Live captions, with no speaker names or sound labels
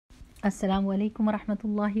Assalamu alaikum wa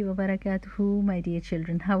rahmatullahi wa barakatuhu, my dear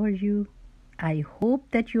children. How are you? I hope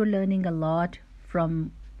that you're learning a lot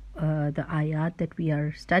from the ayat that we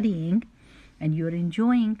are studying and you're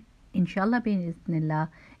enjoying. Inshallah, bi'idhnillah,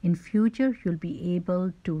 in future you'll be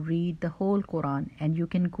able to read the whole Quran and you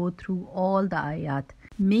can go through all the ayat.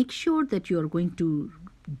 Make sure that you are going to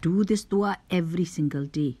do this dua every single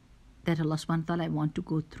day. That Allah subhanahu wa ta'ala, I want to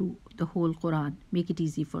go through the whole Quran. Make it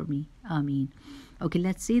easy for me. Ameen. Okay,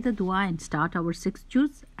 let's say the dua and start our sixth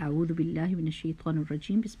juz. A'udhu billahi minash shaitanir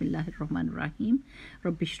rajim. Bismillahir rahmanir rahim.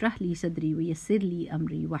 Rabbi shrah li sadri wa yassir li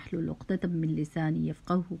amri wahlul 'uqdatam min lisani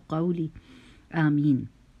yafqahu qawli. Ameen.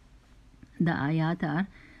 The ayat are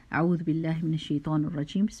أعوذ بالله من الشيطان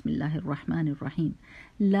الرجيم بسم الله الرحمن الرحيم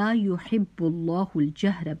لا يحب الله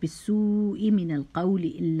الجهر بالسوء من القول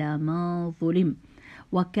إلا ما ظلم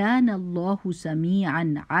وكان الله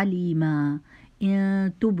سميعا عليما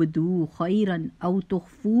إن تبدوا خيرا أو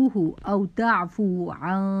تخفوه أو تعفوا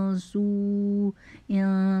عن سوء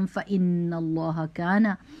فإن الله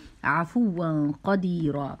كان عفوا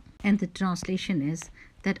قديرا. And the translation is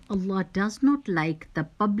that Allah does not like the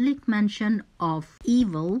public mention of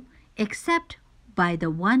evil except by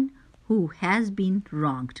the one who has been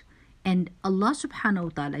wronged. And Allah subhanahu wa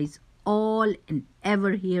ta'ala is all and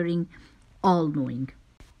ever hearing, all knowing.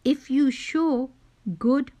 If you show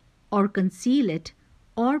good or conceal it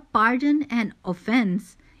or pardon an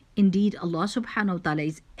offense, indeed Allah subhanahu wa ta'ala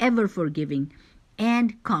is ever forgiving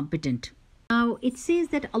and competent. Now it says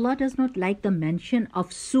that Allah does not like the mention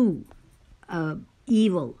of su,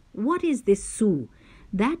 evil. What is this su?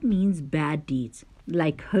 That means bad deeds,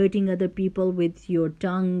 like hurting other people with your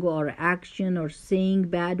tongue or action, or saying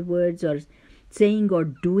bad words, or saying or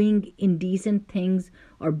doing indecent things,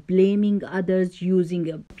 or blaming others using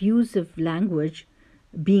abusive language,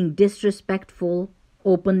 being disrespectful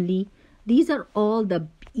openly. These are all the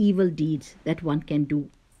evil deeds that one can do,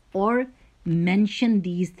 or mention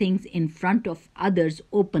these things in front of others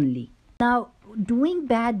openly. Now, doing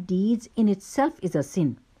bad deeds in itself is a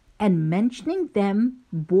sin, and mentioning them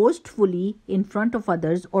boastfully in front of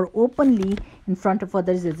others or openly in front of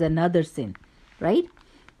others is another sin, right?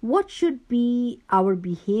 What should be our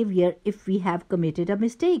behavior if we have committed a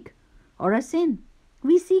mistake or a sin?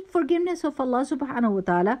 We seek forgiveness of Allah subhanahu wa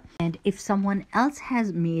ta'ala. And if someone else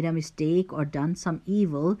has made a mistake or done some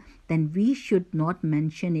evil, then we should not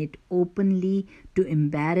mention it openly to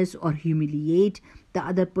embarrass or humiliate the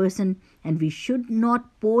other person. And we should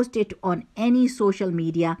not post it on any social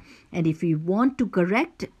media. And if we want to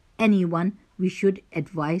correct anyone, we should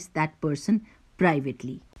advise that person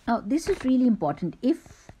privately. Now, this is really important.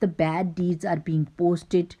 If the bad deeds are being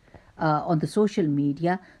posted on the social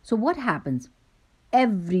media, so what happens?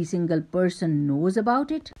 Every single person knows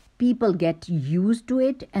about it. People get used to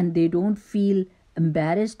it and they don't feel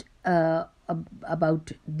embarrassed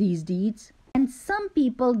about these deeds. And some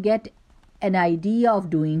people get an idea of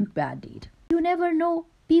doing bad deed. You never know.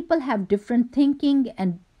 People have different thinking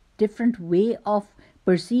and different way of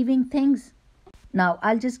perceiving things. Now,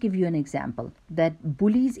 I'll just give you an example that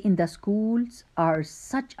bullies in the schools are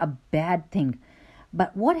such a bad thing.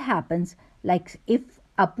 But what happens, like if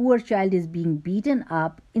a poor child is being beaten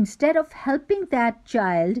up, instead of helping that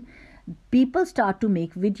child, people start to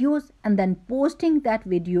make videos and then posting that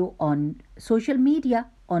video on social media,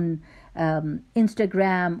 on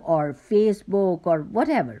Instagram or Facebook or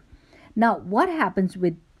whatever. Now, what happens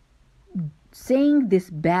with saying this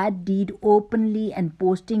bad deed openly and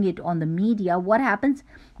posting it on the media? What happens?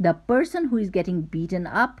 The person who is getting beaten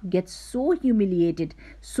up gets so humiliated,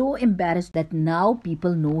 so embarrassed that now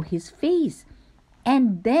people know his face.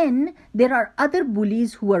 And then there are other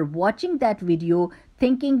bullies who are watching that video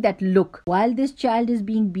thinking that, look, while this child is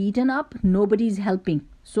being beaten up, nobody is helping.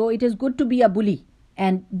 So it is good to be a bully.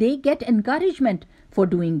 And they get encouragement for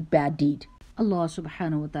doing bad deed. Allah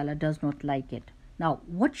subhanahu wa ta'ala does not like it. Now,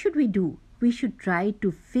 what should we do? We should try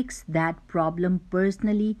to fix that problem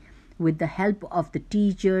personally with the help of the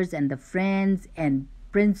teachers and the friends and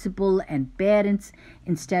principal and parents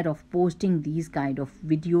instead of posting these kind of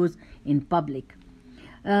videos in public.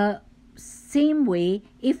 Same way,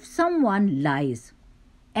 if someone lies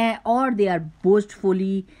or they are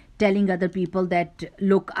boastfully telling other people that,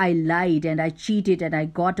 look, I lied and I cheated and I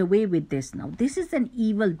got away with this. Now, this is an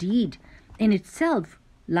evil deed in itself.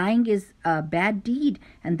 Lying is a bad deed,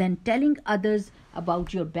 and then telling others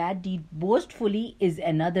about your bad deed boastfully is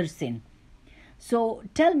another sin. So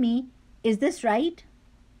tell me, is this right?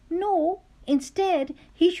 No. Instead,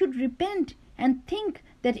 he should repent and think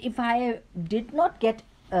that if I did not get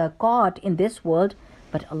caught in this world,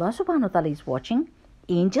 but Allah subhanahu wa ta'ala is watching,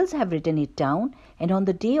 angels have written it down, and on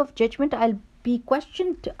the day of judgment I'll be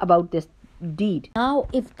questioned about this deed. Now,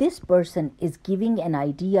 if this person is giving an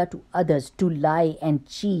idea to others to lie and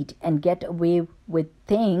cheat and get away with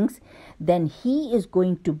things, then he is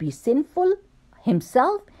going to be sinful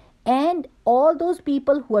himself, and all those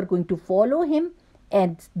people who are going to follow him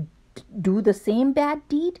and do the same bad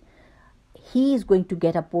deed, he is going to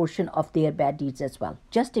get a portion of their bad deeds as well.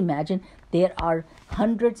 Just imagine, there are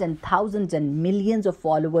hundreds and thousands and millions of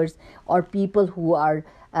followers or people who are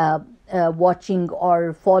watching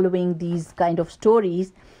or following these kind of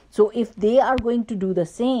stories. So if they are going to do the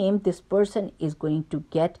same, this person is going to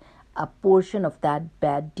get a portion of that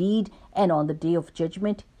bad deed, and on the day of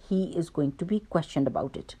judgment he is going to be questioned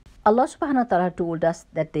about it. Allah subhanahu wa ta'ala told us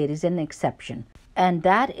that there is an exception, and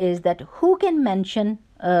that is that who can mention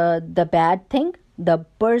the bad thing? The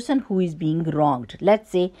person who is being wronged.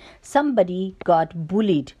 Let's say somebody got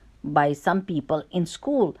bullied by some people in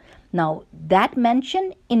school. Now, that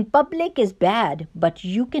mention in public is bad, but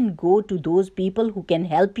you can go to those people who can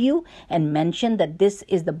help you and mention that this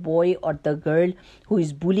is the boy or the girl who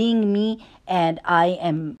is bullying me and I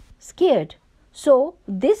am scared. So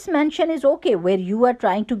this mention is okay where you are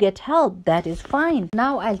trying to get help. That is fine.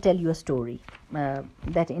 Now I'll tell you a story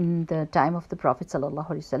that in the time of the Prophet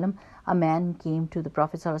ﷺ, a man came to the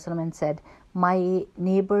Prophet ﷺ and said, my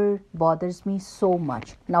neighbor bothers me so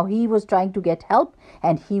much. Now he was trying to get help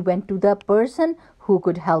and he went to the person who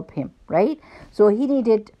could help him, right? So he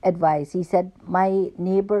needed advice. He said, my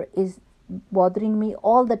neighbor is bothering me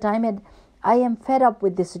all the time and I am fed up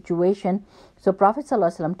with this situation. So Prophet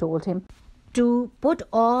ﷺ told him to put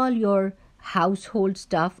all your household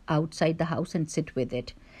stuff outside the house and sit with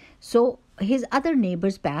it. So his other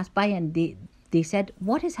neighbors passed by and they said,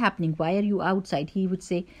 what is happening? Why are you outside? He would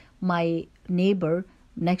say, my neighbor,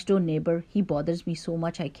 next door neighbor, he bothers me so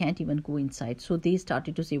much I can't even go inside. So they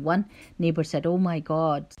started to say, one neighbor said, oh my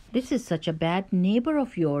God, this is such a bad neighbor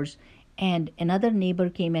of yours. And another neighbor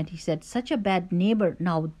came and he said, such a bad neighbor.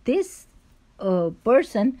 Now this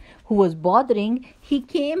person who was bothering, he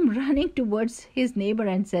came running towards his neighbor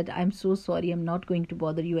and said, I'm so sorry, I'm not going to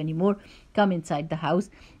bother you anymore. Come inside the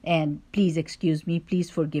house and please excuse me,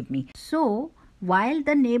 please forgive me. So while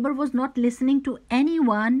the neighbor was not listening to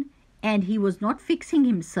anyone and he was not fixing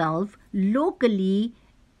himself locally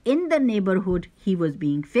in the neighborhood, he was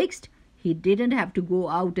being fixed. He didn't have to go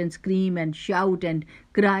out and scream and shout and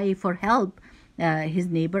cry for help. His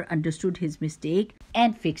neighbor understood his mistake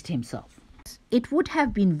and fixed himself. It would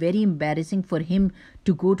have been very embarrassing for him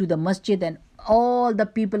to go to the masjid and all the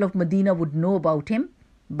people of Medina would know about him.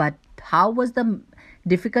 But how was the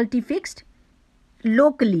difficulty fixed?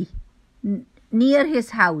 Locally, near his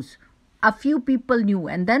house, a few people knew,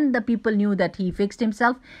 and then the people knew that he fixed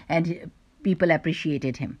himself and people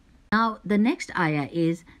appreciated him. Now, the next ayah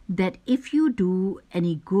is that if you do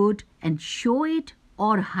any good and show it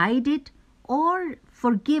or hide it or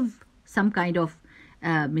forgive some kind of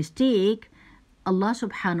mistake, Allah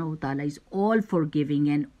subhanahu wa ta'ala is all forgiving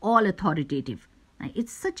and all authoritative.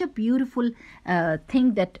 It's such a beautiful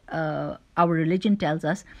thing that our religion tells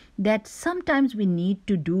us that sometimes we need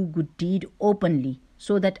to do good deed openly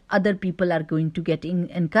so that other people are going to get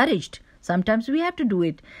encouraged. Sometimes we have to do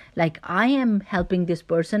it. Like, I am helping this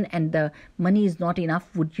person and the money is not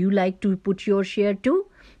enough. Would you like to put your share too?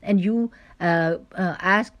 And you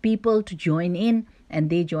ask people to join in and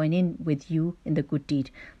they join in with you in the good deed.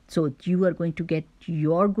 So you are going to get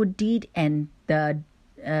your good deed and the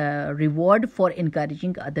reward for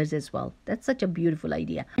encouraging others as well. That's such a beautiful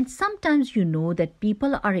idea. And sometimes you know that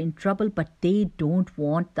people are in trouble, but they don't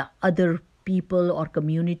want the other people or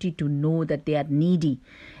community to know that they are needy.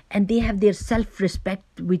 And they have their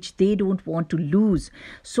self-respect, which they don't want to lose.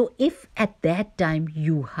 So if at that time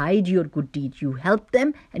you hide your good deed, you help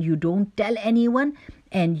them and you don't tell anyone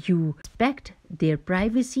and you respect their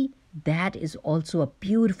privacy, that is also a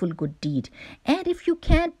beautiful good deed. And if you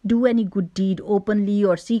can't do any good deed openly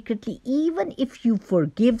or secretly, even if you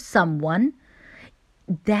forgive someone,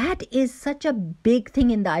 that is such a big thing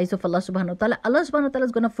in the eyes of Allah subhanahu wa ta'ala. Allah subhanahu wa ta'ala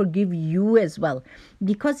is going to forgive you as well,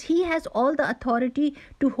 because He has all the authority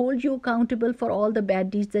to hold you accountable for all the bad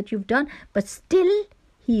deeds that you've done. But still,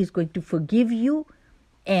 He is going to forgive you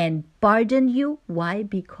and pardon you. Why?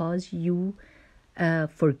 Because you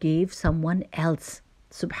forgave someone else.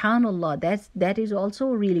 Subhanallah, that is also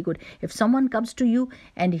really good. If someone comes to you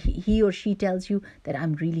and he or she tells you that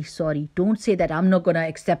I'm really sorry, don't say that I'm not going to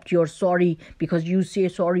accept your sorry because you say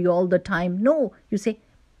sorry all the time. No, you say,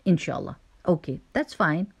 Inshallah, okay, that's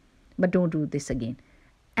fine, but don't do this again.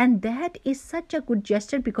 And that is such a good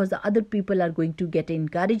gesture because the other people are going to get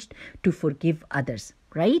encouraged to forgive others,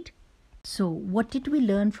 right? So what did we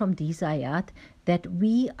learn from these ayat? that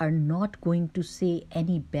we are not going to say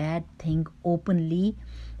any bad thing openly.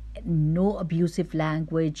 No abusive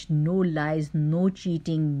language, no lies, no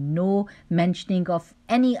cheating, no mentioning of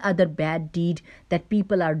any other bad deed that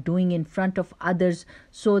people are doing in front of others,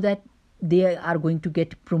 so that they are going to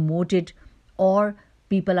get promoted, or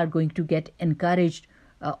people are going to get encouraged,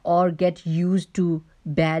 or get used to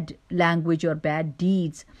bad language or bad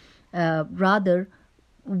deeds. Rather,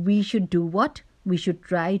 we should do what? We should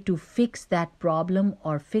try to fix that problem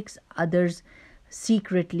or fix others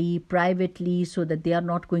secretly, privately, so that they are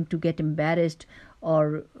not going to get embarrassed,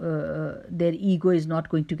 or their ego is not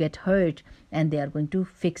going to get hurt, and they are going to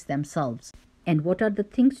fix themselves. And what are the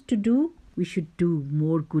things to do? We should do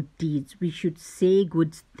more good deeds. We should say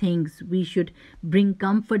good things. We should bring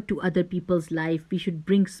comfort to other people's life. We should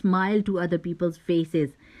bring smile to other people's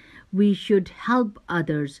faces. We should help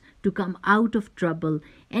others to come out of trouble.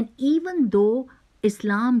 And even though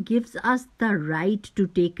Islam gives us the right to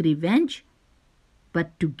take revenge,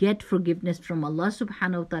 but to get forgiveness from Allah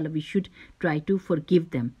subhanahu wa ta'ala, we should try to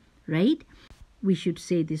forgive them, right? We should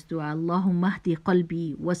say this dua, Allahumma hdi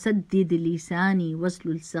qalbi wa saddid lisani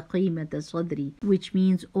waslul saqimata sadri, which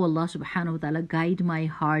means, oh Allah subhanahu wa ta'ala, guide my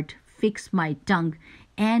heart, fix my tongue,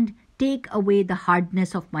 and take away the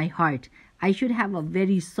hardness of my heart. I should have a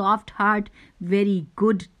very soft heart, very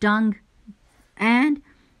good tongue, and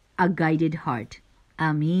a guided heart.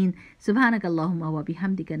 Ameen. Subhanak Allahumma wa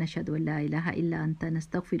bihamdika nashhadu an la ilaha illa anta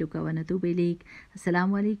nastaghfiruka wa natubu ilayk.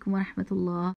 Assalamu alaikum wa rahmatullah.